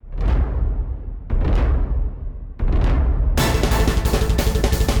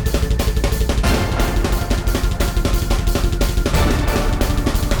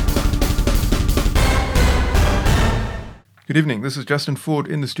Good evening. This is Justin Ford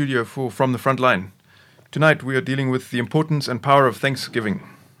in the studio for From the Frontline. Tonight we are dealing with the importance and power of Thanksgiving.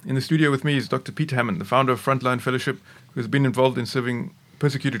 In the studio with me is Dr. Peter Hammond, the founder of Frontline Fellowship, who has been involved in serving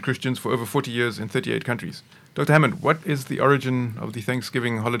persecuted Christians for over 40 years in 38 countries. Dr. Hammond, what is the origin of the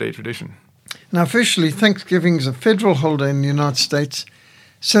Thanksgiving holiday tradition? Now, officially, Thanksgiving is a federal holiday in the United States,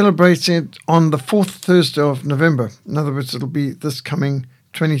 celebrated on the fourth Thursday of November. In other words, it'll be this coming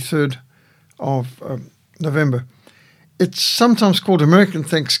 23rd of November. It's sometimes called American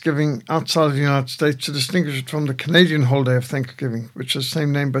Thanksgiving outside of the United States to distinguish it from the Canadian holiday of Thanksgiving, which is the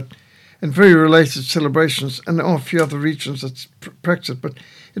same name, but in very related celebrations, and there are a few other regions that practice it. But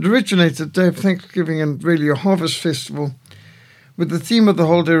it originated the day of Thanksgiving and really a harvest festival, with the theme of the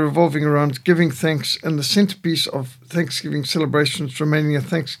holiday revolving around giving thanks, and the centerpiece of Thanksgiving celebrations remaining a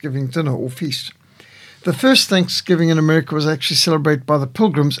Thanksgiving dinner or feast. The first Thanksgiving in America was actually celebrated by the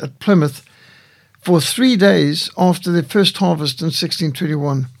Pilgrims at Plymouth for 3 days after their first harvest in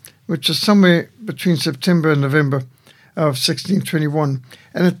 1621, which is somewhere between September and November of 1621.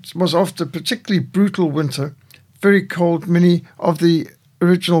 And it was after a particularly brutal winter, very cold. Many of the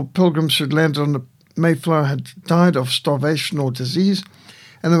original pilgrims who had landed on the Mayflower had died of starvation or disease,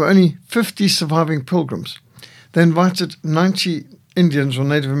 and there were only 50 surviving pilgrims. They invited 90 Indians or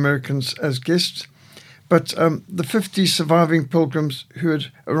Native Americans as guests, but the 50 surviving pilgrims who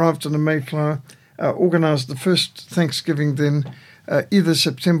had arrived on the Mayflower organized the first Thanksgiving then, either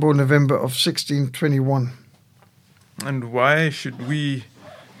September or November of 1621. And why should we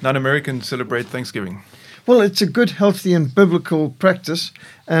non-Americans celebrate Thanksgiving? Well, it's a good, healthy, and biblical practice,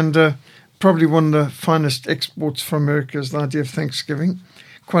 and probably one of the finest exports from America is the idea of Thanksgiving,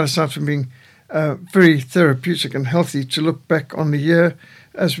 quite aside from being very therapeutic and healthy, to look back on the year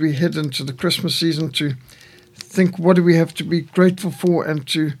as we head into the Christmas season, to think what do we have to be grateful for and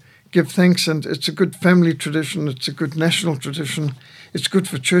to give thanks. And it's a good family tradition, it's a good national tradition, it's good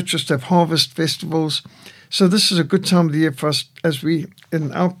for churches to have harvest festivals. So this is a good time of the year for us as we,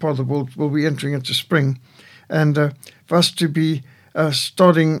 in our part of the world, will be entering into spring, and for us to be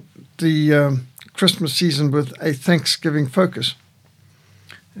starting the Christmas season with a Thanksgiving focus.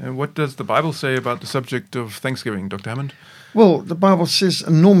 What does the Bible say about the subject of Thanksgiving, Dr. Hammond? Well, the Bible says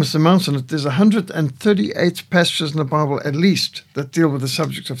enormous amounts on it. There's 138 passages in the Bible at least that deal with the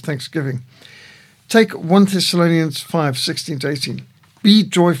subject of Thanksgiving. Take 1 Thessalonians 5, 16 to 18. Be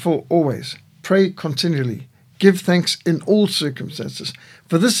joyful always. Pray continually. Give thanks in all circumstances,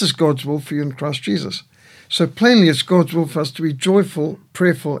 for this is God's will for you in Christ Jesus. So plainly, it's God's will for us to be joyful,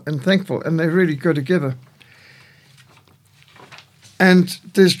 prayerful, and thankful, and they really go together. And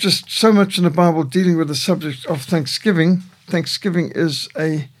there's just so much in the Bible dealing with the subject of Thanksgiving. Thanksgiving is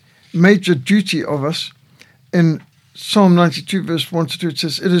a major duty of us. In Psalm 92, verse 1 to 2, it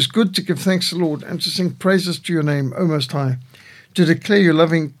says, "It is good to give thanks to the Lord and to sing praises to your name, O Most High, to declare your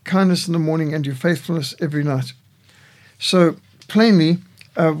loving kindness in the morning and your faithfulness every night." So plainly,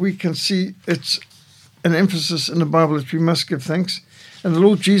 we can see it's an emphasis in the Bible that we must give thanks. And the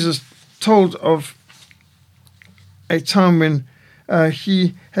Lord Jesus told of a time when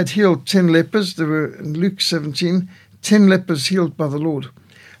he had healed 10 lepers. There were, in Luke 17, 10 lepers healed by the Lord.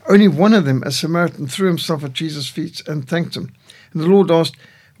 Only one of them, a Samaritan, threw himself at Jesus' feet and thanked him. And the Lord asked,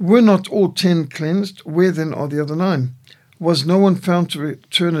 "Were not all 10 cleansed? Where then are the other 9? Was no one found to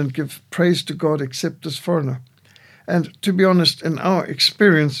return and give praise to God except this foreigner?" And to be honest, in our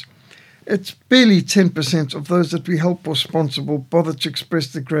experience, it's barely 10% of those that we help or sponsor will bother to express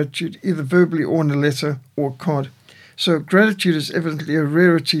their gratitude, either verbally or in a letter or a card. So gratitude is evidently a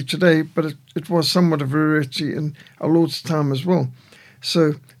rarity today, but it was somewhat of a rarity in our Lord's time as well.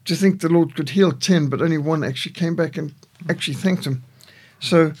 So to think the Lord could heal 10, but only one actually came back and actually thanked him.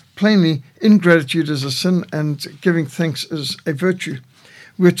 So plainly, ingratitude is a sin and giving thanks is a virtue.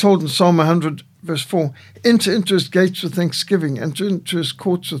 We're told in Psalm 100, verse 4, "Enter into his gates with thanksgiving and into his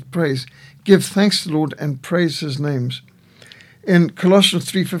courts with praise. Give thanks to the Lord and praise his names." In Colossians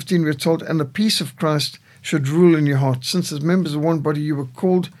 3:15, we're told, "And the peace of Christ should rule in your heart. Since as members of one body you were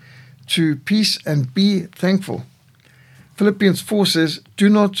called to peace and be thankful." Philippians 4 says, "Do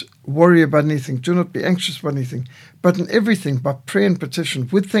not worry about anything, do not be anxious about anything, but in everything, by prayer and petition,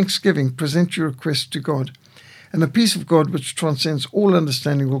 with thanksgiving, present your requests to God. And the peace of God, which transcends all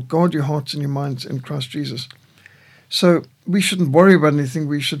understanding, will guard your hearts and your minds in Christ Jesus." So we shouldn't worry about anything,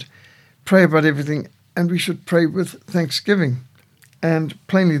 we should pray about everything, and we should pray with thanksgiving. And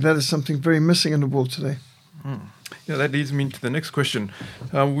plainly, that is something very missing in the world today. Yeah, that leads me to the next question.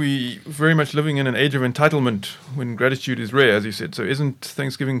 We very much living in an age of entitlement when gratitude is rare, as you said. So isn't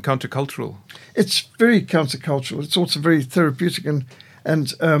Thanksgiving countercultural? It's very countercultural. It's also very therapeutic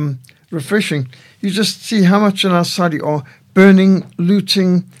and refreshing. You just see how much in our society are burning,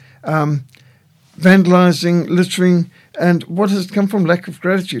 looting, vandalizing, littering, and what has it come from? Lack of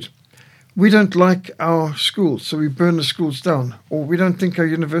gratitude. We don't like our schools, so we burn the schools down. Or we don't think our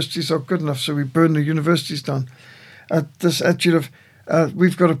universities are good enough, so we burn the universities down. This attitude of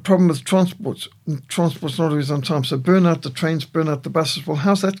we've got a problem with transport. Transport's not always on time, so burn out the trains, burn out the buses. Well,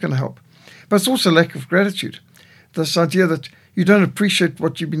 how's that going to help? But it's also lack of gratitude. This idea that you don't appreciate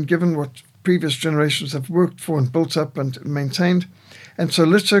what you've been given, what previous generations have worked for and built up and maintained. And so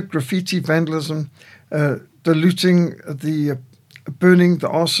litter, graffiti, vandalism, the looting, the burning, the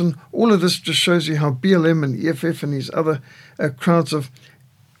arson, all of this just shows you how BLM and EFF and these other crowds of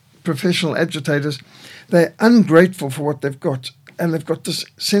professional agitators, they're ungrateful for what they've got. And they've got this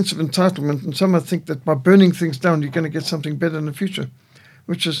sense of entitlement. And some think that by burning things down, you're going to get something better in the future,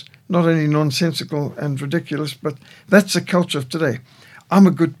 which is not only nonsensical and ridiculous, but that's the culture of today. I'm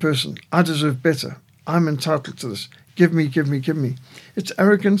a good person. I deserve better. I'm entitled to this. Give me, give me, give me. It's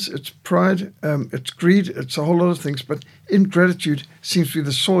arrogance, it's pride, it's greed, it's a whole lot of things, but ingratitude seems to be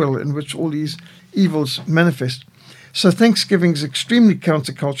the soil in which all these evils manifest. So Thanksgiving is extremely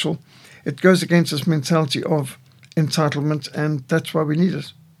countercultural. It goes against this mentality of entitlement, and that's why we need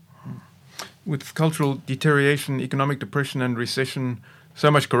it. With cultural deterioration, economic depression and recession, so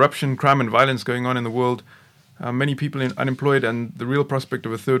much corruption, crime and violence going on in the world, many people unemployed, and the real prospect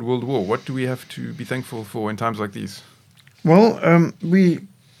of a third world war. What do we have to be thankful for in times like these? Well, we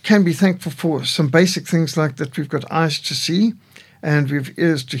can be thankful for some basic things like that we've got eyes to see and we've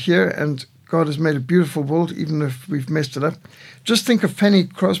ears to hear, and God has made a beautiful world, even if we've messed it up. Just think of Fanny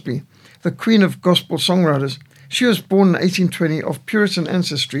Crosby, the queen of gospel songwriters. She was born in 1820 of Puritan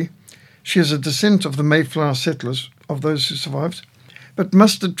ancestry. She is a descendant of the Mayflower settlers, of those who survived. But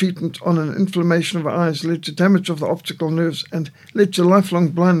mustard treatment on an inflammation of her eyes led to damage of the optical nerves and led to lifelong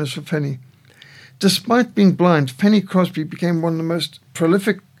blindness for Fanny. Despite being blind, Fanny Crosby became one of the most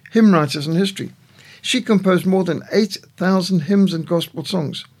prolific hymn writers in history. She composed more than 8,000 hymns and gospel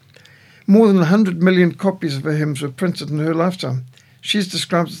songs. More than 100 million copies of her hymns were printed in her lifetime. She is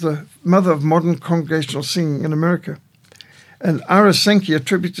described as the mother of modern congregational singing in America. And Ira Sankey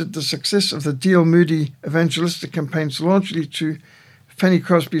attributed the success of the D.L. Moody evangelistic campaigns largely to Fanny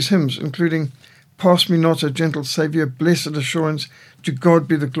Crosby's hymns, including Pass Me Not, O Gentle Saviour, Blessed Assurance, To God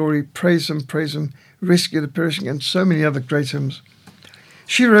Be the Glory, Praise Him, Rescue the Perishing, and so many other great hymns.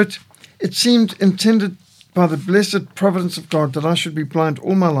 She wrote, "It seemed intended by the blessed providence of God that I should be blind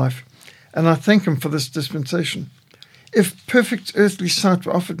all my life, and I thank Him for this dispensation. If perfect earthly sight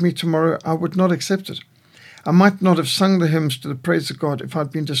were offered me tomorrow, I would not accept it. I might not have sung the hymns to the praise of God if I'd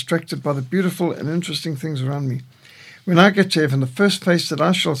been distracted by the beautiful and interesting things around me. When I get to heaven, the first face that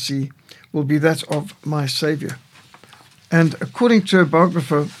I shall see will be that of my Saviour." And according to her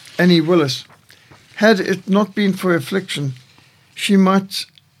biographer, Annie Willis, had it not been for affliction, she might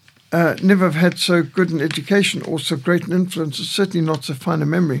never have had so good an education or so great an influence, and certainly not so fine a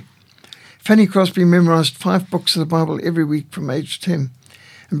memory. Fanny Crosby memorized 5 books of the Bible every week from age 10.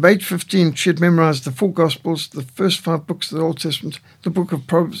 And by age 15, she had memorized the 4 Gospels, the first 5 books of the Old Testament, the book of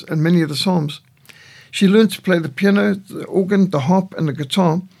Proverbs, and many of the Psalms. She learned to play the piano, the organ, the harp, and the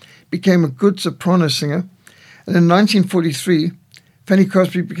guitar, became a good soprano singer, and in 1943, Fanny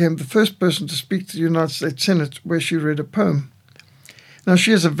Crosby became the first person to speak to the United States Senate, where she read a poem. Now,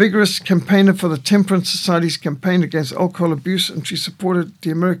 she is a vigorous campaigner for the Temperance Society's campaign against alcohol abuse, and she supported the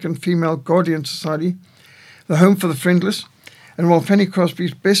American Female Guardian Society, the Home for the Friendless. And while Fanny Crosby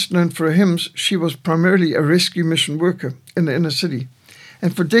is best known for her hymns, she was primarily a rescue mission worker in the inner city.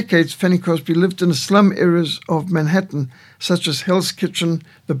 And for decades, Fanny Crosby lived in the slum areas of Manhattan, such as Hell's Kitchen,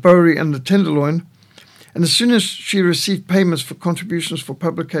 the Bowery, and the Tenderloin. And as soon as she received payments for contributions for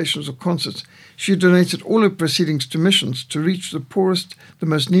publications or concerts, she donated all her proceedings to missions to reach the poorest, the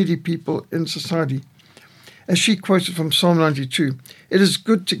most needy people in society. As she quoted from Psalm 92, "It is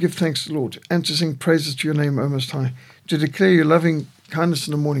good to give thanks to the Lord and to sing praises to your name, O Most High, to declare your loving kindness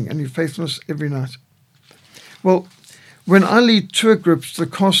in the morning and your faithfulness every night." Well, when I lead tour groups to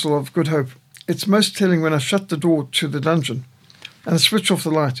the Castle of Good Hope, it's most telling when I shut the door to the dungeon and I switch off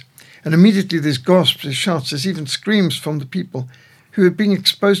the light. And immediately there's gasps, there's shouts, there's even screams from the people who are being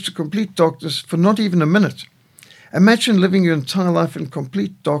exposed to complete darkness for not even a minute. Imagine living your entire life in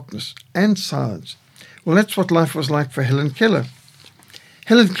complete darkness and silence. Well, that's what life was like for Helen Keller.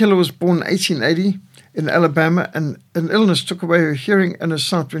 Helen Keller was born in 1880 in Alabama, and an illness took away her hearing and her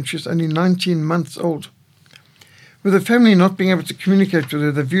sight when she was only 19 months old. With her family not being able to communicate with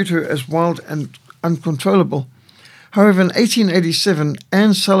her, they viewed her as wild and uncontrollable. However, in 1887,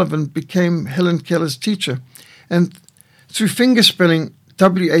 Anne Sullivan became Helen Keller's teacher, and through fingerspelling,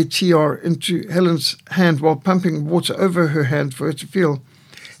 WATR into Helen's hand while pumping water over her hand for her to feel,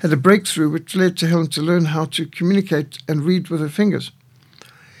 had a breakthrough which led to Helen to learn how to communicate and read with her fingers.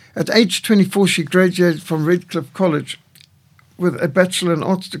 At age 24, she graduated from Redcliffe College with a Bachelor in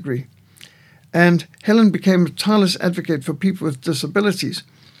Arts degree. And Helen became a tireless advocate for people with disabilities.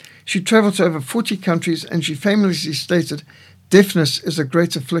 She travelled to over 40 countries, and she famously stated, "Deafness is a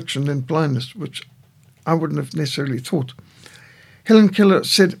greater affliction than blindness," which I wouldn't have necessarily thought. Helen Keller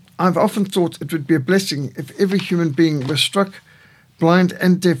said, "I've often thought it would be a blessing if every human being were struck blind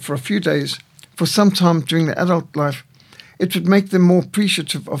and deaf for a few days, for some time during their adult life. It would make them more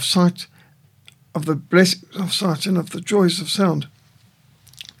appreciative of sight, of the blessings of sight, and of the joys of sound."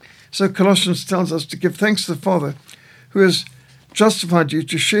 So Colossians tells us to give thanks to the Father who has justified you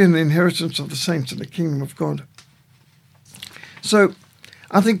to share in the inheritance of the saints in the kingdom of God. So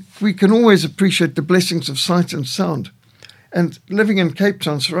I think we can always appreciate the blessings of sight and sound. And living in Cape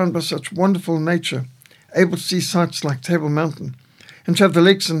Town, surrounded by such wonderful nature, able to see sights like Table Mountain, and to have the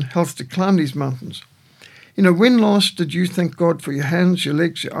legs and health to climb these mountains. You know, when last did you thank God for your hands, your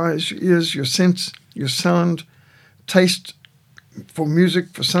legs, your eyes, your ears, your sense, your sound, taste, for music,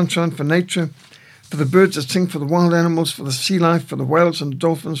 for sunshine, for nature, for the birds that sing, for the wild animals, for the sea life, for the whales and the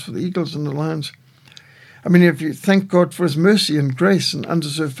dolphins, for the eagles and the lions? I mean, have you thanked God for his mercy and grace and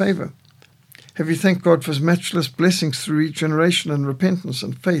undeserved favor? Have you thanked God for his matchless blessings through regeneration and repentance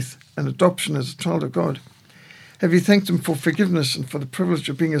and faith and adoption as a child of God? Have you thanked him for forgiveness and for the privilege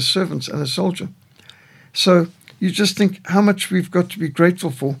of being his servants and a soldier? So you just think how much we've got to be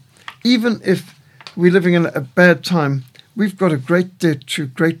grateful for. Even if we're living in a bad time, we've got a great debt to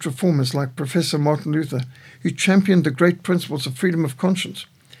great reformers like Professor Martin Luther, who championed the great principles of freedom of conscience,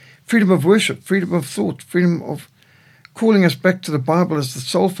 freedom of worship, freedom of thought, freedom of calling us back to the Bible as the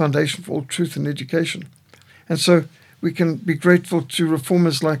sole foundation for all truth and education. And so we can be grateful to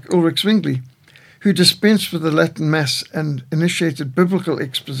reformers like Ulrich Zwingli, who dispensed with the Latin Mass and initiated biblical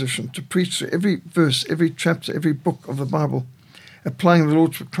exposition to preach through every verse, every chapter, every book of the Bible, applying the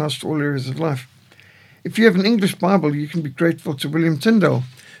Lordship of Christ to all areas of life. If you have an English Bible, you can be grateful to William Tyndale,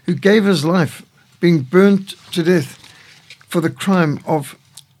 who gave his life being burnt to death for the crime of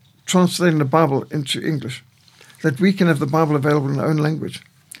translating the Bible into English, that we can have the Bible available in our own language.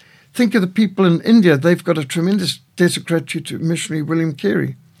 Think of the people in India. They've got a tremendous debt of gratitude to missionary William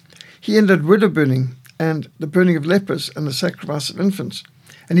Carey. He ended widow burning and the burning of lepers and the sacrifice of infants.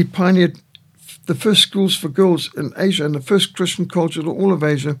 And he pioneered the first schools for girls in Asia and the first Christian culture to all of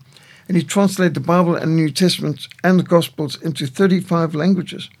Asia. And he translated the Bible and the New Testament and the Gospels into 35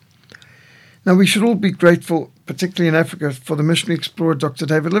 languages. Now, we should all be grateful, particularly in Africa, for the missionary explorer Dr.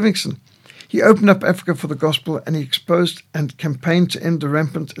 David Livingstone. He opened up Africa for the gospel, and he exposed and campaigned to end the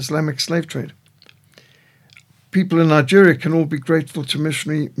rampant Islamic slave trade. People in Nigeria can all be grateful to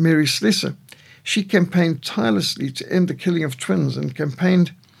missionary Mary Slessor. She campaigned tirelessly to end the killing of twins and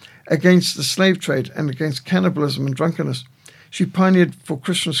campaigned against the slave trade and against cannibalism and drunkenness. She pioneered for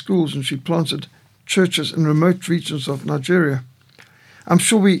Christian schools, and she planted churches in remote regions of Nigeria. I'm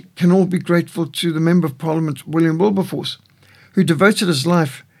sure we can all be grateful to the Member of Parliament, William Wilberforce, who devoted his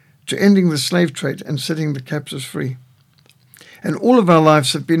life to ending the slave trade and setting the captives free. And all of our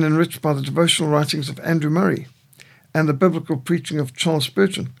lives have been enriched by the devotional writings of Andrew Murray and the biblical preaching of Charles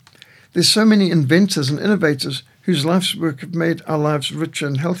Spurgeon. There's so many inventors and innovators whose life's work have made our lives richer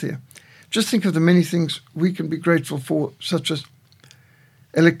and healthier. Just think of the many things we can be grateful for, such as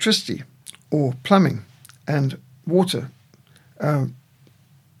electricity or plumbing and water, the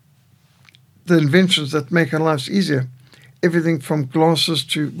inventions that make our lives easier, everything from glasses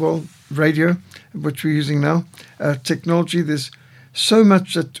to, well, radio, which we're using now, technology. There's so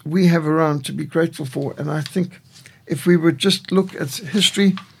much that we have around to be grateful for. And I think if we would just look at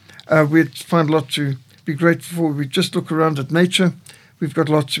history, we'd find a lot to be grateful for. We just look around at nature, we've got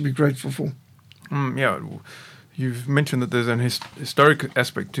lots to be grateful for. Yeah, you've mentioned that there's an historic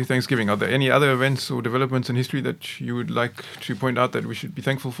aspect to Thanksgiving. Are there any other events or developments in history that you would like to point out that we should be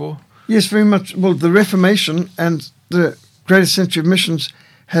thankful for? Yes, very much. Well, the Reformation and the Greatest Century of Missions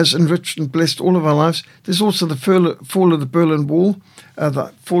has enriched and blessed all of our lives. There's also the fall of the Berlin Wall,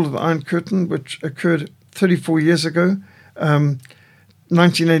 the fall of the Iron Curtain, which occurred 34 years ago.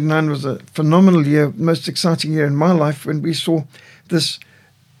 1989 was a phenomenal year, most exciting year in my life, when we saw this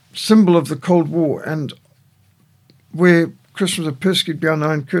symbol of the Cold War and where Christians were persecuted behind the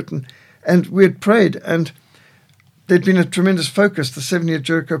Iron Curtain. And we had prayed, and there'd been a tremendous focus, the 7-year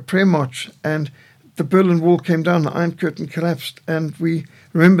Jericho prayer march, and the Berlin Wall came down, the Iron Curtain collapsed, and we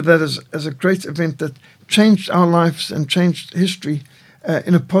remember that as a great event that changed our lives and changed history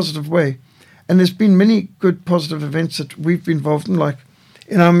in a positive way. And there's been many good positive events that we've been involved in, like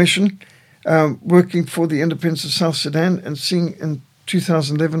In our mission, working for the independence of South Sudan and seeing in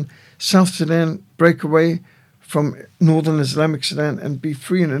 2011 South Sudan break away from northern Islamic Sudan and be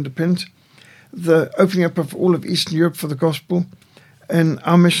free and independent, the opening up of all of Eastern Europe for the gospel, and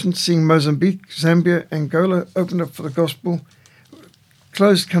our mission seeing Mozambique, Zambia, Angola opened up for the gospel,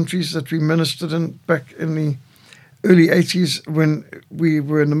 closed countries that we ministered in back in the early 80s when we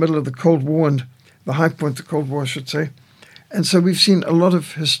were in the middle of the Cold War and the high point of the Cold War, I should say. And so we've seen a lot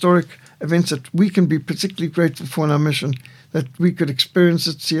of historic events that we can be particularly grateful for in our mission, that we could experience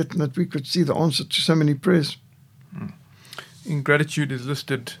it, see it, and that we could see the answer to so many prayers. Ingratitude is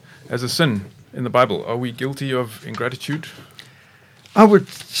listed as a sin in the Bible. Are we guilty of ingratitude? I would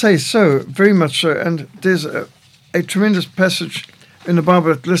say so, very much so. And there's a tremendous passage in the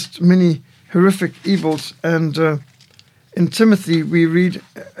Bible that lists many horrific evils. And in Timothy, we read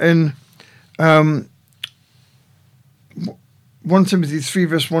in 1 Timothy 3,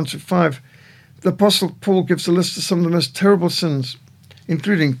 verse 1 to 5, the Apostle Paul gives a list of some of the most terrible sins,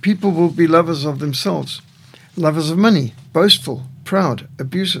 including people will be lovers of themselves, lovers of money, boastful, proud,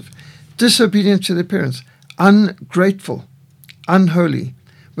 abusive, disobedient to their parents, ungrateful, unholy,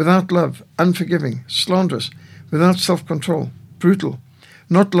 without love, unforgiving, slanderous, without self-control, brutal,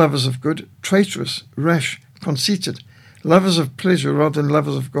 not lovers of good, traitorous, rash, conceited, lovers of pleasure rather than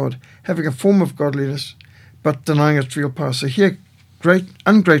lovers of God, having a form of godliness, but denying its real power. So here, great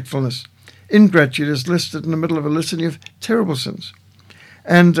ungratefulness, ingratitude is listed in the middle of a litany of terrible sins.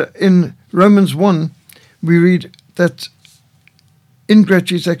 And in Romans 1, we read that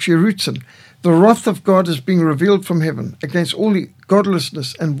ingratitude is actually a root sin. The wrath of God is being revealed from heaven against all the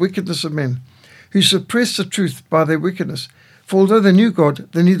godlessness and wickedness of men, who suppress the truth by their wickedness. For although they knew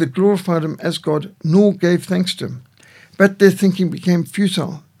God, they neither glorified him as God nor gave thanks to him. But their thinking became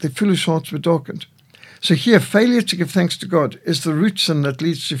futile, their foolish hearts were darkened. So here, failure to give thanks to God is the root sin that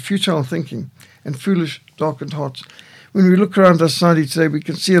leads to futile thinking and foolish, darkened hearts. When we look around our society today, we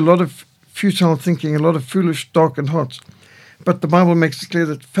can see a lot of futile thinking, a lot of foolish, darkened hearts. But the Bible makes it clear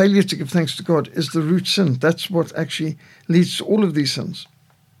that failure to give thanks to God is the root sin. That's what actually leads to all of these sins.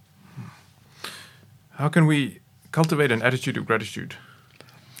 How can we cultivate an attitude of gratitude?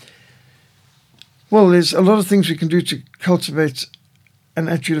 Well, there's a lot of things we can do to cultivate an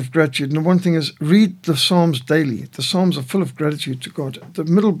attitude of gratitude. And the one thing is read the Psalms daily. The Psalms are full of gratitude to God. The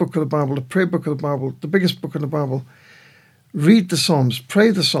middle book of the Bible, the prayer book of the Bible, the biggest book in the Bible. Read the Psalms, pray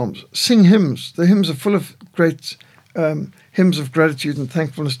the Psalms, sing hymns. The hymns are full of great hymns of gratitude and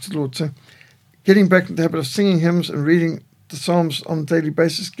thankfulness to the Lord. So getting back into the habit of singing hymns and reading the Psalms on a daily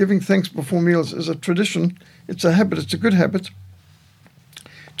basis, giving thanks before meals is a tradition. It's a habit. It's a good habit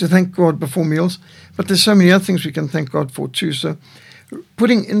to thank God before meals. But there's so many other things we can thank God for too. So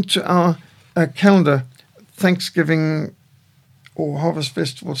putting into our calendar Thanksgiving or Harvest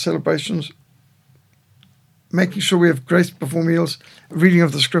Festival celebrations, making sure we have grace before meals, reading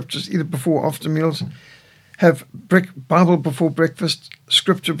of the scriptures either before or after meals, have Bible before breakfast,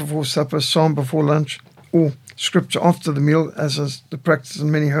 scripture before supper, psalm before lunch, or scripture after the meal, as is the practice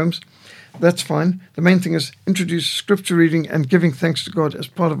in many homes. That's fine. The main thing is introduce scripture reading and giving thanks to God as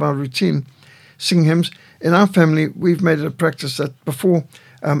part of our routine. Sing hymns. In our family, we've made it a practice that before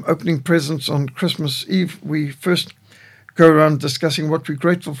opening presents on Christmas Eve, we first go around discussing what we're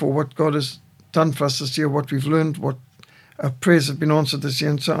grateful for, what God has done for us this year, what we've learned, what prayers have been answered this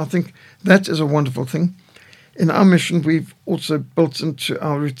year. And so I think that is a wonderful thing. In our mission, we've also built into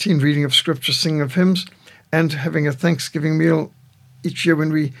our routine reading of scripture, singing of hymns, and having a Thanksgiving meal each year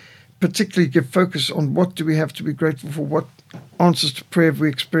when we particularly give focus on what do we have to be grateful for, what answers to prayer have we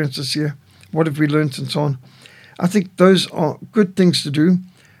experienced this year, what have we learned, and so on. I think those are good things to do.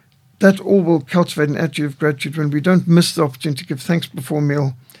 That all will cultivate an attitude of gratitude when we don't miss the opportunity to give thanks before a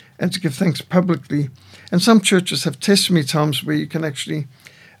meal and to give thanks publicly. And some churches have testimony times where you can actually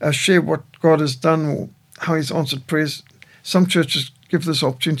share what God has done or how he's answered prayers. Some churches give this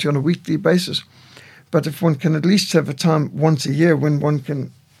opportunity on a weekly basis. But if one can at least have a time once a year when one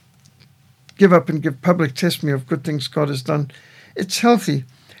can give up and give public testimony of good things God has done, it's healthy.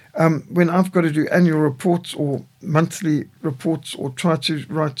 When I've got to do annual reports or monthly reports or try to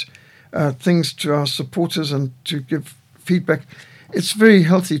write things to our supporters and to give feedback, it's very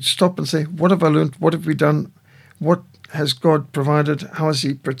healthy to stop and say, what have I learned? What have we done? What has God provided? How has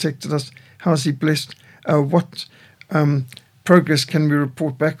he protected us? How has he blessed? What progress can we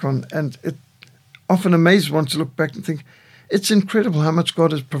report back on? And it often amazes one to look back and think, it's incredible how much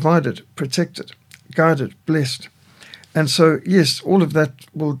God has provided, protected, guided, blessed. And so, yes, all of that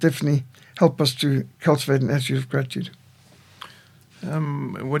will definitely help us to cultivate an attitude of gratitude.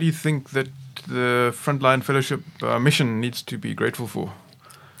 What do you think that the Frontline Fellowship mission needs to be grateful for?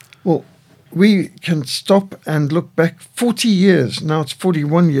 Well, we can stop and look back 40 years. Now it's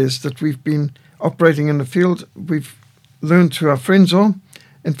 41 years that we've been operating in the field. We've learned who our friends are.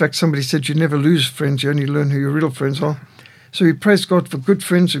 In fact, somebody said you never lose friends, you only learn who your real friends are. So we praise God for good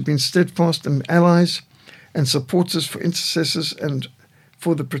friends who've been steadfast and allies and supporters, for intercessors and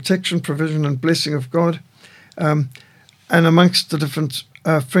for the protection, provision and blessing of God. And amongst the different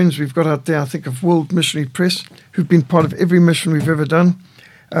friends we've got out there, I think of World Missionary Press, who've been part of every mission we've ever done,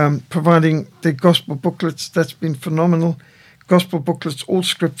 providing their gospel booklets. That's been phenomenal. Gospel booklets, all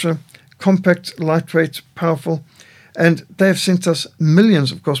scripture, compact, lightweight, powerful. And they have sent us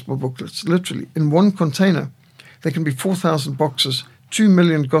millions of gospel booklets, literally. In one container, there can be 4,000 boxes, 2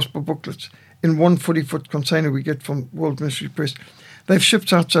 million gospel booklets. In one 40-foot container we get from World Missionary Press. They've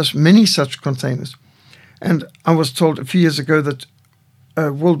shipped out to us many such containers. And I was told a few years ago that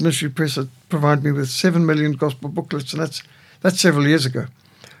World Missionary Press had provided me with 7 million gospel booklets, and that's several years ago.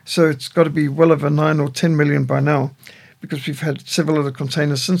 So it's got to be well over 9 or 10 million by now, because we've had several other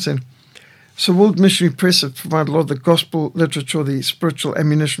containers since then. So World Missionary Press have provided a lot of the gospel literature, the spiritual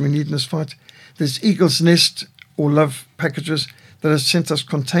ammunition we need in this fight. There's Eagle's Nest or Love packages that have sent us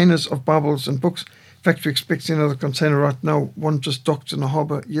containers of Bibles and books. In fact, we're expecting another container right now. One just docked in the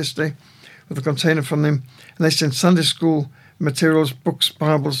harbour yesterday with a container from them. And they send Sunday school materials, books,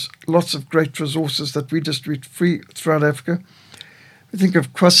 Bibles, lots of great resources that we distribute free throughout Africa. We think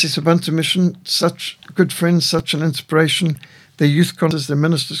of Kwasi Sabantu Mission, such good friends, such an inspiration. Their youth conferences, their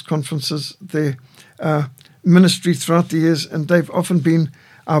ministers' conferences, their ministry throughout the years, and they've often been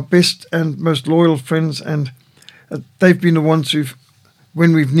our best and most loyal friends, and they've been the ones who've,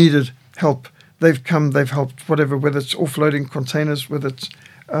 when we've needed help, they've come, they've helped, whatever, whether it's offloading containers, whether it's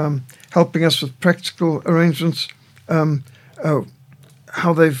helping us with practical arrangements,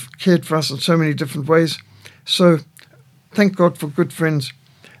 how they've cared for us in so many different ways. So thank God for good friends.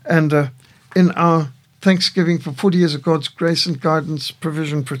 And in our Thanksgiving for 40 years of God's grace and guidance,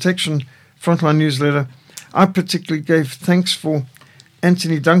 provision, protection, Frontline newsletter, I particularly gave thanks for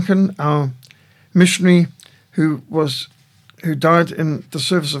Anthony Duncan, our missionary who died in the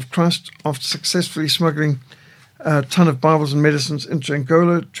service of Christ after successfully smuggling a ton of Bibles and medicines into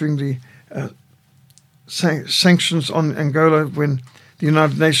Angola during the sanctions on Angola, when the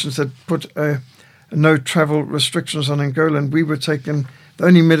United Nations had put no travel restrictions on Angola, and we were taking the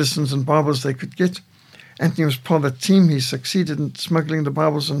only medicines and Bibles they could get. Anthony was part of the team. He succeeded in smuggling the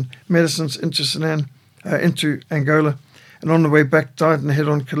Bibles and medicines into Angola, and on the way back died in a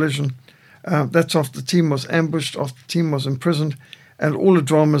head-on collision. That's after the team was ambushed, after the team was imprisoned, and all the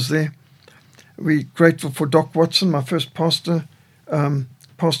dramas there. We're grateful for Doc Watson, my first pastor,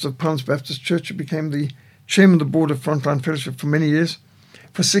 pastor of Pounds Baptist Church, who became the chairman of the board of Frontline Fellowship for many years.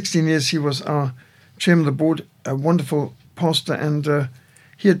 For 16 years, he was our chairman of the board, a wonderful pastor, and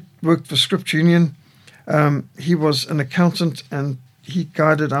he had worked for Scripture Union. He was an accountant, and he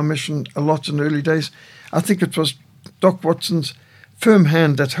guided our mission a lot in the early days. I think it was Doc Watson's firm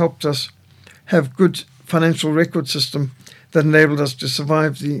hand that helped us have good financial record system that enabled us to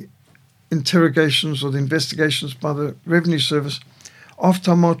survive the interrogations or the investigations by the Revenue Service.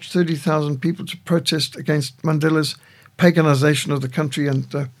 After I marched 30,000 people to protest against Mandela's paganization of the country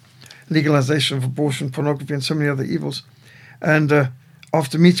and legalization of abortion, pornography, and so many other evils. And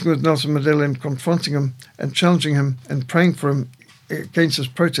after meeting with Nelson Mandela and confronting him and challenging him and praying for him against his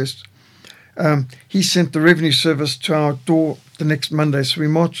protests, he sent the Revenue Service to our door the next Monday. So we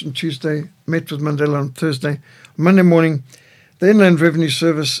marched on Tuesday, met with Mandela on Thursday. Monday morning, the Inland Revenue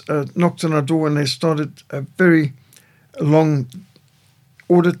Service knocked on our door, and they started a very long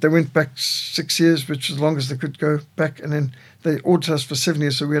audit. They went back 6 years, which is as long as they could go back, and then they audited us for 7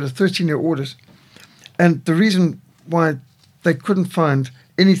 years. So we had a 13-year audit. And the reason why they couldn't find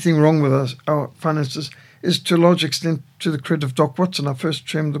anything wrong with us, our finances, is to a large extent to the credit of Doc Watson, our first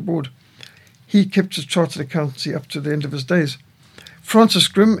chairman of the board. He kept his chartered accountancy up to the end of his days. Francis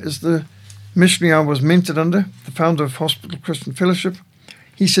Grimm is the missionary I was mentored under, the founder of Hospital Christian Fellowship.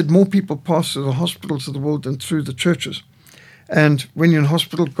 He said more people pass through the hospitals of the world than through the churches. And when you're in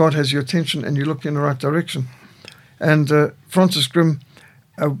hospital, God has your attention and you look in the right direction. And Francis Grimm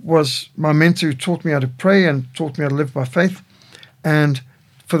was my mentor, who taught me how to pray and taught me how to live by faith. And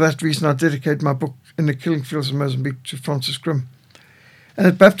for that reason, I dedicate my book, In the Killing Fields of Mozambique, to Francis Grimm. And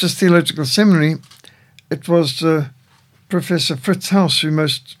at Baptist Theological Seminary, it was Professor Fritz House who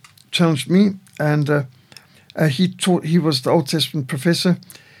most challenged me, and he was the Old Testament professor.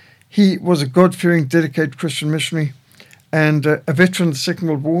 He was a God-fearing, dedicated Christian missionary, and a veteran of the Second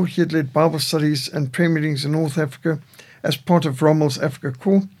World War. He had led Bible studies and prayer meetings in North Africa as part of Rommel's Africa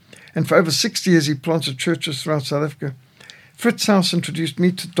Corps, and for over 60 years he planted churches throughout South Africa. Fritz House introduced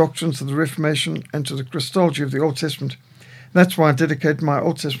me to doctrines of the Reformation and to the Christology of the Old Testament. That's why I dedicated my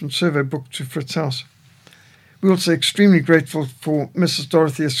Old Testament survey book to Fritz House. We're also extremely grateful for Mrs.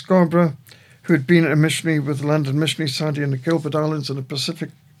 Dorothea Scarborough, who had been a missionary with the London Missionary Society in the Gilbert Islands in the Pacific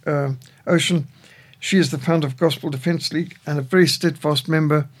Ocean. She is the founder of Gospel Defence League and a very steadfast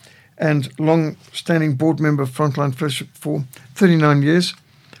member and long-standing board member of Frontline Fellowship for 39 years.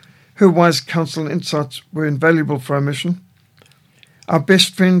 Her wise counsel and insights were invaluable for our mission. Our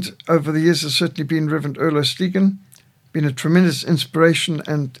best friend over the years has certainly been Reverend Erlo Stegen, been a tremendous inspiration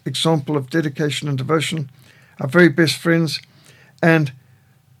and example of dedication and devotion. Our very best friends, and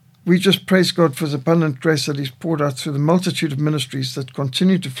we just praise God for his abundant grace that he's poured out through the multitude of ministries that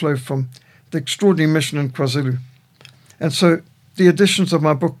continue to flow from the extraordinary mission in KwaZulu. And so the editions of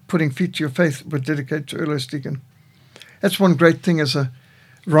my book, Putting Feet to Your Faith, were dedicated to Erlo Stegen. That's one great thing as a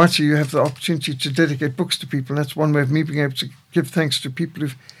writer, you have the opportunity to dedicate books to people. And that's one way of me being able to give thanks to people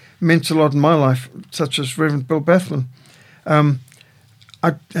who've meant a lot in my life, such as Reverend Bill Bathman.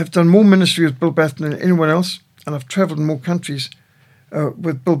 I have done more ministry with Bill Bathman than anyone else, and I've travelled in more countries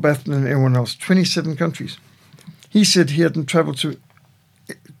with Bill Bathman than anyone else, 27 countries. He said he hadn't travelled to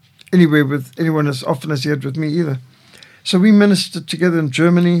anywhere with anyone as often as he had with me either. So we ministered together in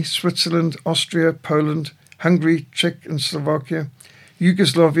Germany, Switzerland, Austria, Poland, Hungary, Czech and Slovakia,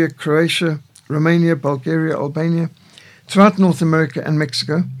 Yugoslavia, Croatia, Romania, Bulgaria, Albania, throughout North America and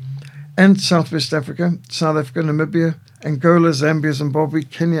Mexico, and Southwest Africa, South Africa, Namibia, Angola, Zambia, Zimbabwe,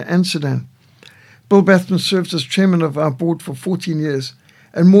 Kenya and Sudan. Bill Bathman served as chairman of our board for 14 years,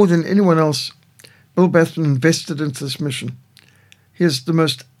 and more than anyone else, Bill Bathman invested into this mission. He is the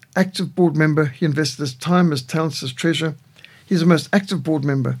most active board member. He invested his time, his talents, his treasure. He's the most active board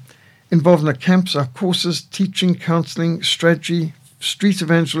member, involved in our camps, our courses, teaching, counseling, strategy, street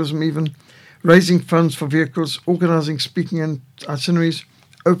evangelism even, raising funds for vehicles, organizing speaking and itineraries,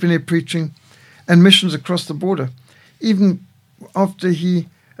 open-air preaching, and missions across the border. Even after he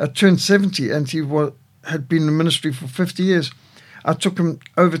turned 70 and he had been in ministry for 50 years, I took him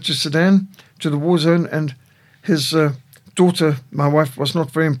over to Sudan, to the war zone, and his daughter, my wife, was not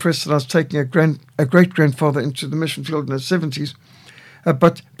very impressed that I was taking a great-grandfather into the mission field in his 70s.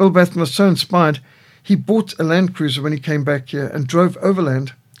 But Bill Bathman was so inspired, he bought a Land Cruiser when he came back here and drove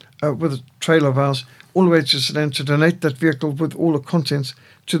overland with a trailer of ours all the way to Sudan to donate that vehicle with all the contents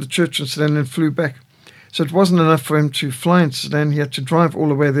to the church in Sudan and flew back. So it wasn't enough for him to fly into Sudan. He had to drive all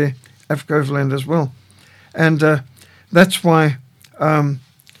the way there, Africa overland as well. And that's why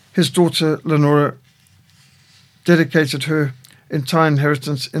his daughter, Lenora, dedicated her entire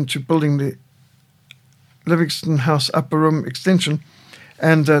inheritance into building the Livingston House Upper Room extension.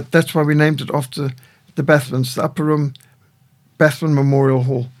 And that's why we named it after the Bathmans, the Upper Room Bathman Memorial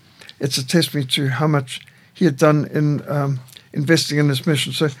Hall. It's a testimony to how much he had done in investing in this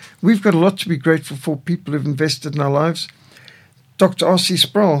mission. So we've got a lot to be grateful for, people who've invested in our lives. Dr. R.C.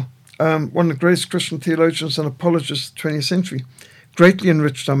 Sproul, one of the greatest Christian theologians and apologists of the 20th century, greatly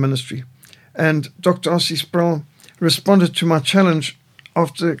enriched our ministry. And Dr. R.C. Sproul responded to my challenge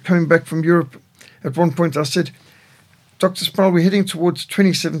after coming back from Europe. At one point I said, Dr. Sproul, we're heading towards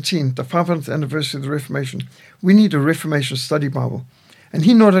 2017, the 500th anniversary of the Reformation. We need a Reformation study Bible. And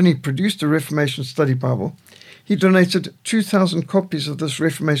he not only produced a Reformation study Bible, he donated 2,000 copies of this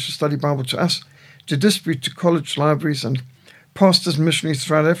Reformation study Bible to us to distribute to college libraries and pastors and missionaries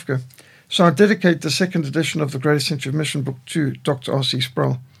throughout Africa. So I dedicate the second edition of the Greatest Century of Mission book to Dr. R.C.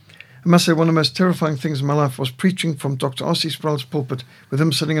 Sproul. I must say one of the most terrifying things in my life was preaching from Dr. R.C. Sproul's pulpit with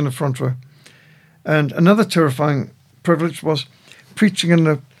him sitting in the front row. And another terrifying privilege was preaching in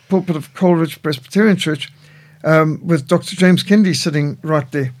the pulpit of Coleridge Presbyterian Church with Dr. James Kennedy sitting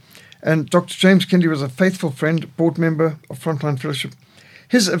right there. And Dr. James Kennedy was a faithful friend, board member of Frontline Fellowship.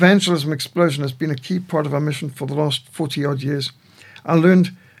 His evangelism explosion has been a key part of our mission for the last 40-odd years. I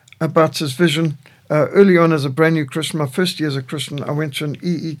learned about his vision early on as a brand new Christian. My first year as a Christian, I went to an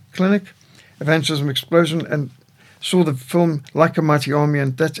EE clinic, Evangelism Explosion, and saw the film Like a Mighty Army,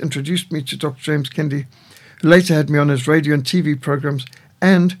 and that introduced me to Dr. James Kennedy, who later had me on his radio and TV programs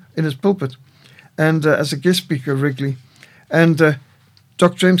and in his pulpit, and as a guest speaker regularly. And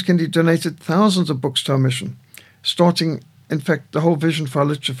Dr. James Kennedy donated thousands of books to our mission, starting, in fact, the whole vision for our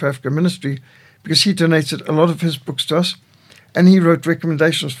Literature for Africa ministry, because he donated a lot of his books to us, and he wrote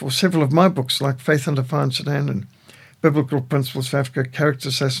recommendations for several of my books, like Faith Under Fire in Sudan and Biblical Principles for Africa, Character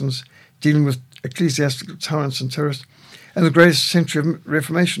Assassins, Dealing with Ecclesiastical Tyrants and Terrorists, and the Greatest Century of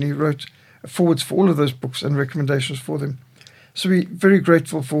Reformation. He wrote forwards for all of those books and recommendations for them. So we're very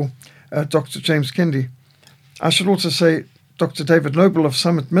grateful for Dr. James Kennedy. I should also say Dr. David Noble of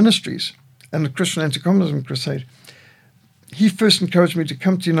Summit Ministries and the Christian Anti-Communism Crusade. he first encouraged me to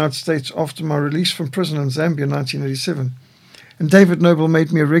come to the United States after my release from prison in Zambia in 1987. And David Noble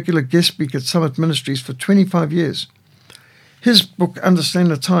made me a regular guest speaker at Summit Ministries for 25 years. His book,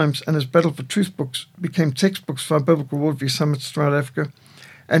 Understand the Times, and his Battle for Truth books became textbooks for our Biblical Worldview Summits throughout Africa.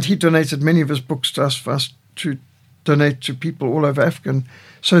 And he donated many of his books to us for us to donate to people all over Africa. And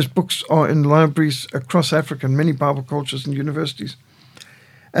so his books are in libraries across Africa and many Bible cultures and universities.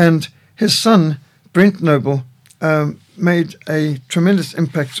 And his son, Brent Noble, made a tremendous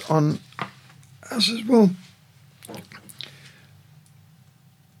impact on us as well.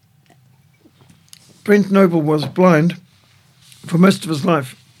 Brent Noble was blind for most of his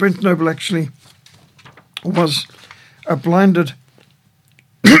life. Brent Noble actually was blinded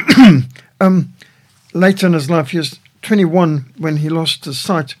later in his life. He was 21 when he lost his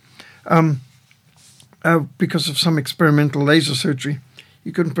sight because of some experimental laser surgery.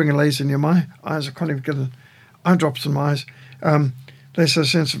 You couldn't bring a laser near my eyes. I can't even get eye drops in my eyes. They're so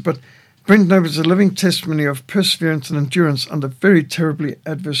sensitive. But Brent Noble is a living testimony of perseverance and endurance under very terribly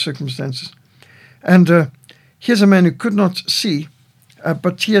adverse circumstances. And here's a man who could not see,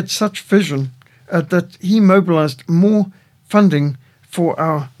 but he had such vision that he mobilized more funding for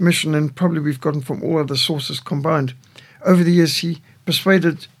our mission than probably we've gotten from all other sources combined. Over the years, he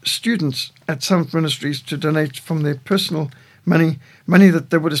persuaded students at Summit Ministries to donate from their personal money that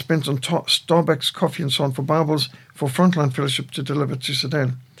they would have spent on Starbucks, coffee, and so on for Bibles for Frontline Fellowship to deliver to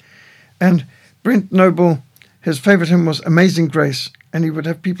Sudan. And Brent Noble, his favorite hymn was Amazing Grace, and he would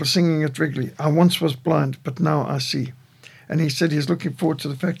have people singing it regularly. I once was blind, but now I see. And he said he's looking forward to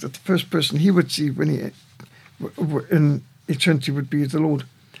the fact that the first person he would see when he in eternity would be the Lord.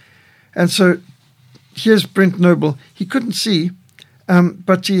 And so here's Brent Noble. He couldn't see,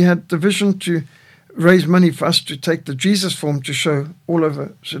 but he had the vision to raise money for us to take the Jesus Form to show all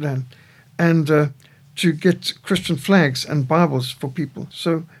over Sudan and to get Christian flags and Bibles for people.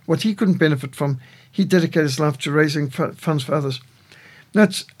 So what he couldn't benefit from, he dedicated his life to raising funds for others. Now,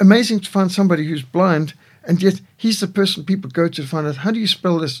 it's amazing to find somebody who's blind, and yet he's the person people go to find out, how do you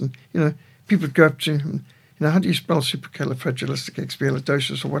spell this? And, people go up to him, how do you spell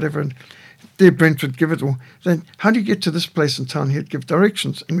supercalifragilisticexpialidocious or whatever? And there Brent would give it. Or then, how do you get to this place in town? He'd give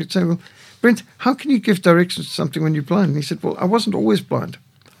directions. And we'd say, well, Brent, how can you give directions to something when you're blind? And he said, well, I wasn't always blind.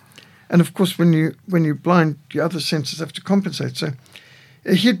 And of course, when you're blind, your other senses have to compensate. So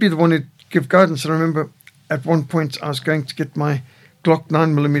he'd be the one who'd give guidance. And I remember at one point I was going to get my Glock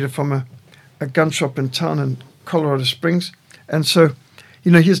 9mm from a gun shop in town in Colorado Springs. And so,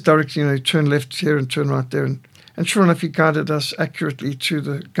 he's directing, turn left here and turn right there. And sure enough, he guided us accurately to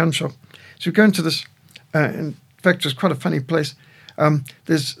the gun shop. So we go into this, in fact, it was quite a funny place. It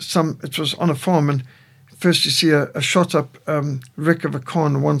was on a farm, and first you see a shot up wreck of a car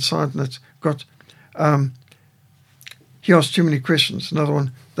on one side, and it's got, he asked too many questions. Another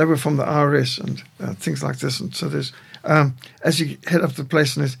one, they were from the IRS and things like this. And so there's, as you head up the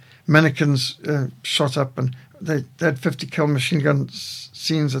place, and there's mannequins shot up, and they had 50 cal machine gun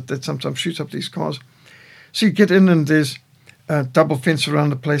scenes that they'd sometimes shoot up these cars. So you get in, and there's a double fence around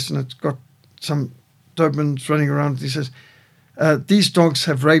the place, and it's got some Dobermans running around. He says, these dogs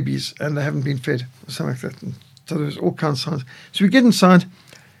have rabies and they haven't been fed, or something like that. And so there's all kinds of signs. So we get inside,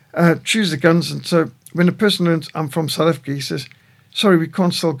 choose the guns, and so when a person learns I'm from South Africa, he says, sorry, we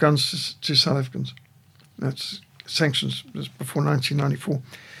can't sell guns to South Africans. That's sanctions. It was before 1994.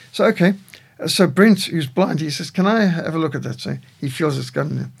 So, okay. So Brent, who's blind, he says, can I have a look at that? So he feels his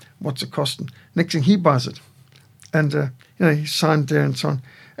gun, what's it costing? Next thing, he buys it. And, he signed there and so on.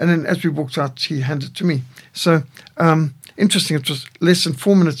 And then as we walked out, he handed it to me. So, interesting, it was less than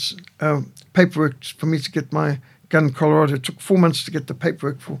 4 minutes paperwork for me to get my gun in Colorado. It took 4 months to get the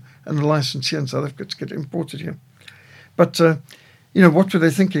paperwork and the license here in South Africa to get it imported here. But, what were they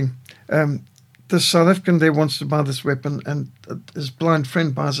thinking? The South African there wants to buy this weapon, and his blind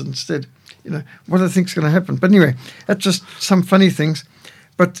friend buys it instead. What do they think is going to happen? But anyway, that's just some funny things.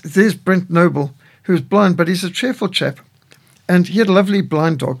 But there's Brent Noble, who's blind, but he's a cheerful chap. And he had a lovely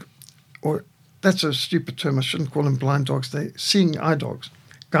blind dog, or that's a stupid term. I shouldn't call them blind dogs. They're seeing eye dogs,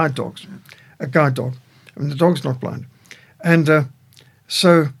 guide dogs, a guide dog. I mean, the dog's not blind. And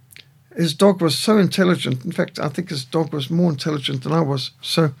so his dog was so intelligent. In fact, I think his dog was more intelligent than I was.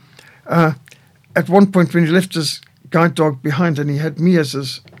 So at one point when he left his guide dog behind and he had me as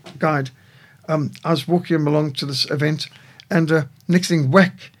his guide, I was walking him along to this event, and next thing,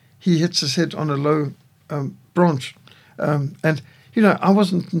 whack, he hits his head on a low branch. And, I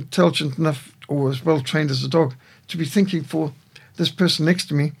wasn't intelligent enough or as well trained as a dog to be thinking for this person next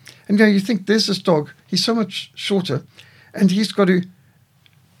to me. And, you think there's this dog, he's so much shorter, and he's got to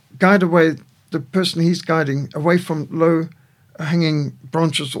guide away the person he's guiding away from low hanging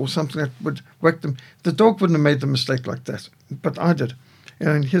branches or something that would whack them. The dog wouldn't have made the mistake like that, but I did.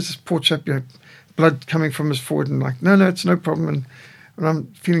 And here's this poor chap, blood coming from his forehead, and like, no, it's no problem. And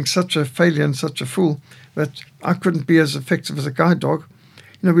I'm feeling such a failure and such a fool that I couldn't be as effective as a guide dog.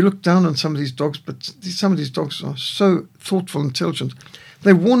 We look down on some of these dogs, but some of these dogs are so thoughtful, intelligent.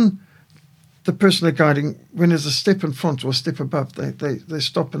 They warn the person they're guiding when there's a step in front or a step above. They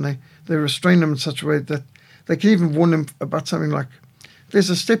stop and they restrain them in such a way that they can even warn them about something like, there's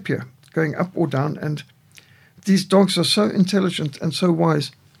a step here going up or down. And these dogs are so intelligent and so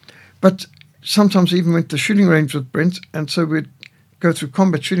wise. But sometimes I even went to shooting range with Brent, and so we'd go through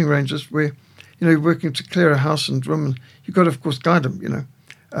combat shooting ranges where, you're working to clear a house and room, and you've got to, of course, guide them,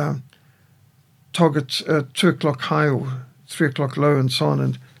 target 2 o'clock high or 3 o'clock low and so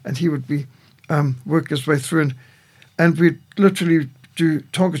on, and he would be work his way through, and we'd literally do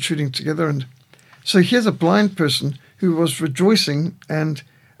target shooting together. And so here's a blind person who was rejoicing and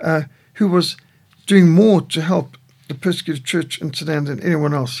who was doing more to help the persecuted church in Sudan than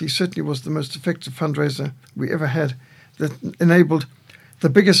anyone else. He certainly was the most effective fundraiser we ever had, that enabled the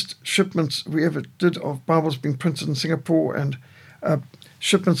biggest shipments we ever did of Bibles being printed in Singapore, and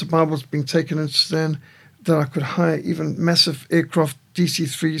shipments of Bibles being taken in Sudan, that I could hire even massive aircraft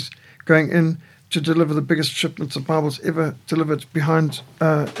DC-3s going in to deliver the biggest shipments of Bibles ever delivered behind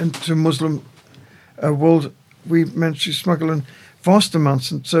into Muslim world. We managed to smuggle in vast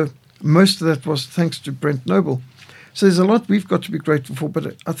amounts, and so most of that was thanks to Brent Noble. So there's a lot we've got to be grateful for,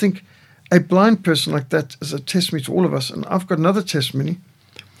 but I think a blind person like that is a testimony to all of us. And I've got another testimony.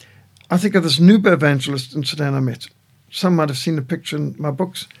 I think of this Nuba evangelist in Sudan I met. Some might have seen a picture in my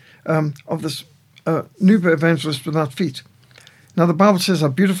books of this Nuba evangelist without feet. Now, the Bible says how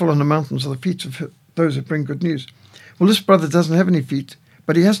beautiful on the mountains are the feet of those who bring good news. Well, this brother doesn't have any feet,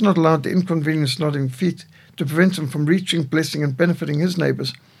 but he has not allowed the inconvenience of not having feet to prevent him from reaching, blessing, and benefiting his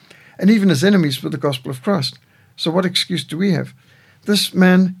neighbors, and even his enemies, with the gospel of Christ. So what excuse do we have? This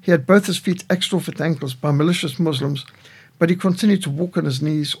man, he had both his feet axed off at ankles by malicious Muslims, but he continued to walk on his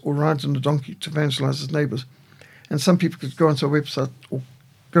knees or ride on a donkey to evangelize his neighbors. And some people could go onto our website or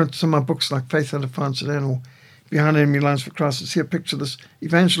go into some of my books like Faith Out of Defiant Sudan or Behind Enemy Lines for Christ and see a picture of this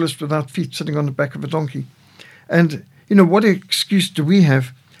evangelist without feet sitting on the back of a donkey. And, what excuse do we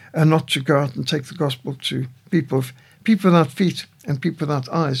have not to go out and take the gospel to people? If people without feet and people without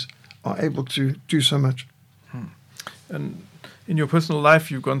eyes are able to do so much. And in your personal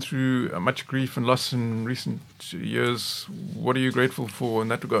life, you've gone through much grief and loss in recent years. What are you grateful for in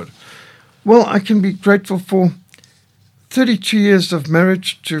that regard? Well, I can be grateful for 32 years of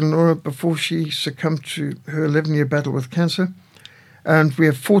marriage to Lenora before she succumbed to her 11-year battle with cancer. And we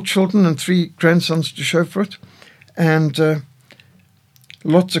have 4 children and 3 grandsons to show for it. And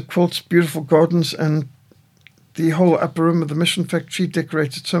lots of quilts, beautiful gardens, and the whole upper room of the mission factory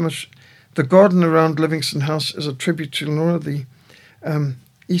decorated so much. The garden around Livingston House is a tribute to Lenora, the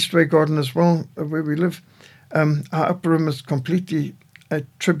Eastway garden as well, where we live. Our upper room is completely a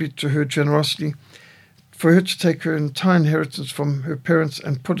tribute to her generosity, for her to take her entire inheritance from her parents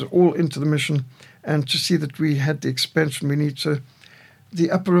and put it all into the mission, and to see that we had the expansion we need. So the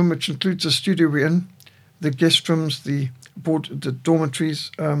upper room, which includes the studio we're in, the guest rooms, the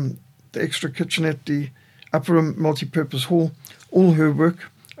dormitories, the extra kitchenette, the upper room multi-purpose hall, all her work,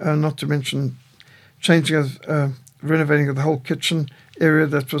 not to mention renovating of the whole kitchen area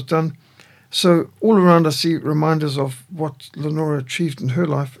that was done. So all around I see reminders of what Lenora achieved in her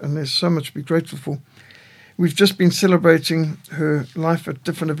life, and there's so much to be grateful for. We've just been celebrating her life at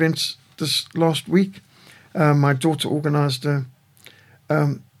different events this last week. My daughter organized a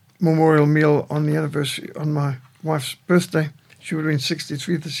memorial meal on the anniversary, on my wife's birthday. She would have been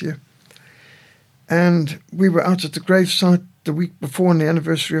 63 this year. And we were out at the gravesite the week before on the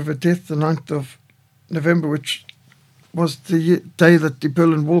anniversary of her death, the 9th of November, which was the day that the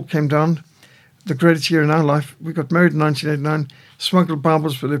Berlin Wall came down, the greatest year in our life. We got married in 1989, smuggled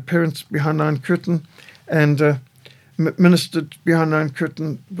Bibles with her parents behind Iron Curtain, and ministered behind Iron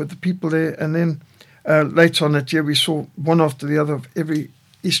Curtain with the people there. And then later on that year, we saw one after the other of every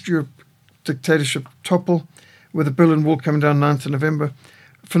East Europe dictatorship topple, with the Berlin Wall coming down 9th of November.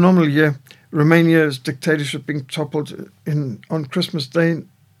 Phenomenal year. Romania's dictatorship being toppled on Christmas Day,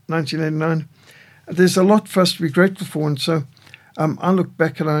 1989. There's a lot for us to be grateful for, and so I look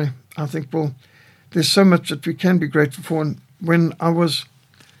back and I think, well, there's so much that we can be grateful for. And when I was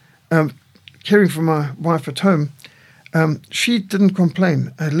caring for my wife at home, she didn't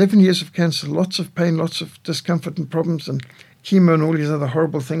complain. 11 years of cancer, lots of pain, lots of discomfort and problems, and chemo and all these other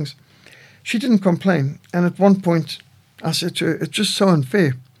horrible things. She didn't complain. And at one point, I said to her, "It's just so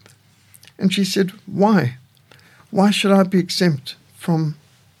unfair." And she said, "Why?" Why should I be exempt from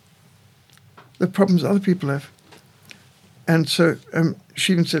the problems other people have? And so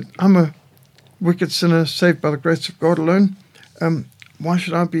she even said, I'm a wicked sinner saved by the grace of God alone. Why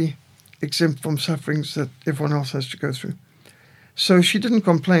should I be exempt from sufferings that everyone else has to go through? So she didn't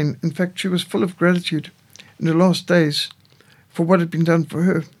complain. In fact, she was full of gratitude in the last days for what had been done for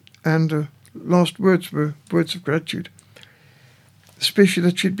her. And her last words were words of gratitude, especially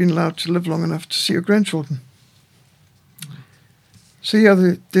that she'd been allowed to live long enough to see her grandchildren. So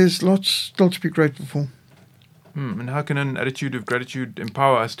yeah, there's lots still to be grateful for. And how can an attitude of gratitude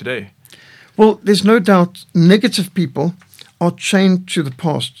empower us today? Well, there's no doubt negative people are chained to the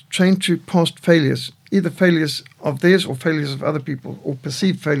past, chained to past failures, either failures of theirs or failures of other people, or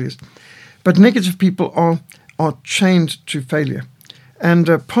perceived failures. But negative people are chained to failure. And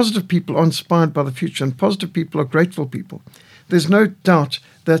positive people are inspired by the future, and positive people are grateful people. There's no doubt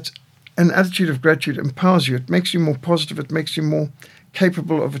that an attitude of gratitude empowers you. It makes you more positive. It makes you more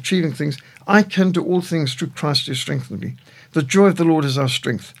capable of achieving things. I can do all things through Christ who strengthens me. The joy of the Lord is our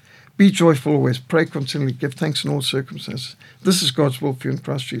strength. Be joyful always. Pray continually. Give thanks in all circumstances. This is God's will for you in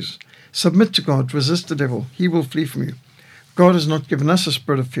Christ Jesus. Submit to God. Resist the devil. He will flee from you. God has not given us a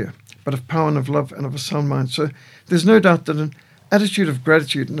spirit of fear, but of power and of love and of a sound mind. So there's no doubt that an attitude of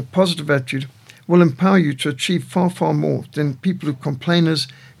gratitude and a positive attitude will empower you to achieve far, far more than people who complainers,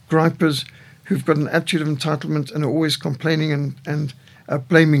 gripers, who've got an attitude of entitlement and are always complaining and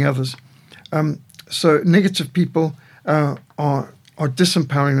blaming others. So negative people are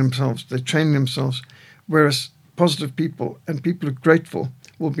disempowering themselves. They're training themselves, whereas positive people and people who are grateful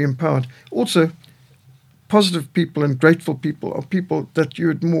will be empowered. Also, positive people and grateful people are people that you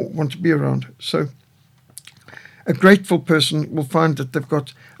would more want to be around. So a grateful person will find that they've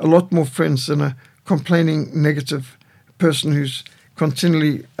got a lot more friends than a complaining negative person who's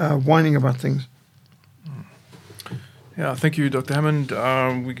continually whining about things. Yeah, thank you, Dr. Hammond.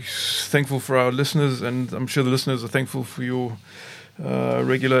 We're thankful for our listeners, and I'm sure the listeners are thankful for your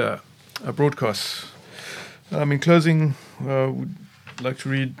regular broadcasts. In closing, we'd like to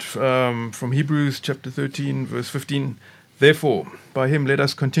read from Hebrews chapter 13, verse 15. Therefore, by him let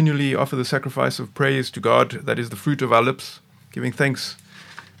us continually offer the sacrifice of praise to God, that is the fruit of our lips, giving thanks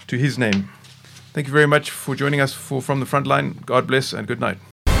to his name. Thank you very much for joining us for From the Frontline. God bless and good night.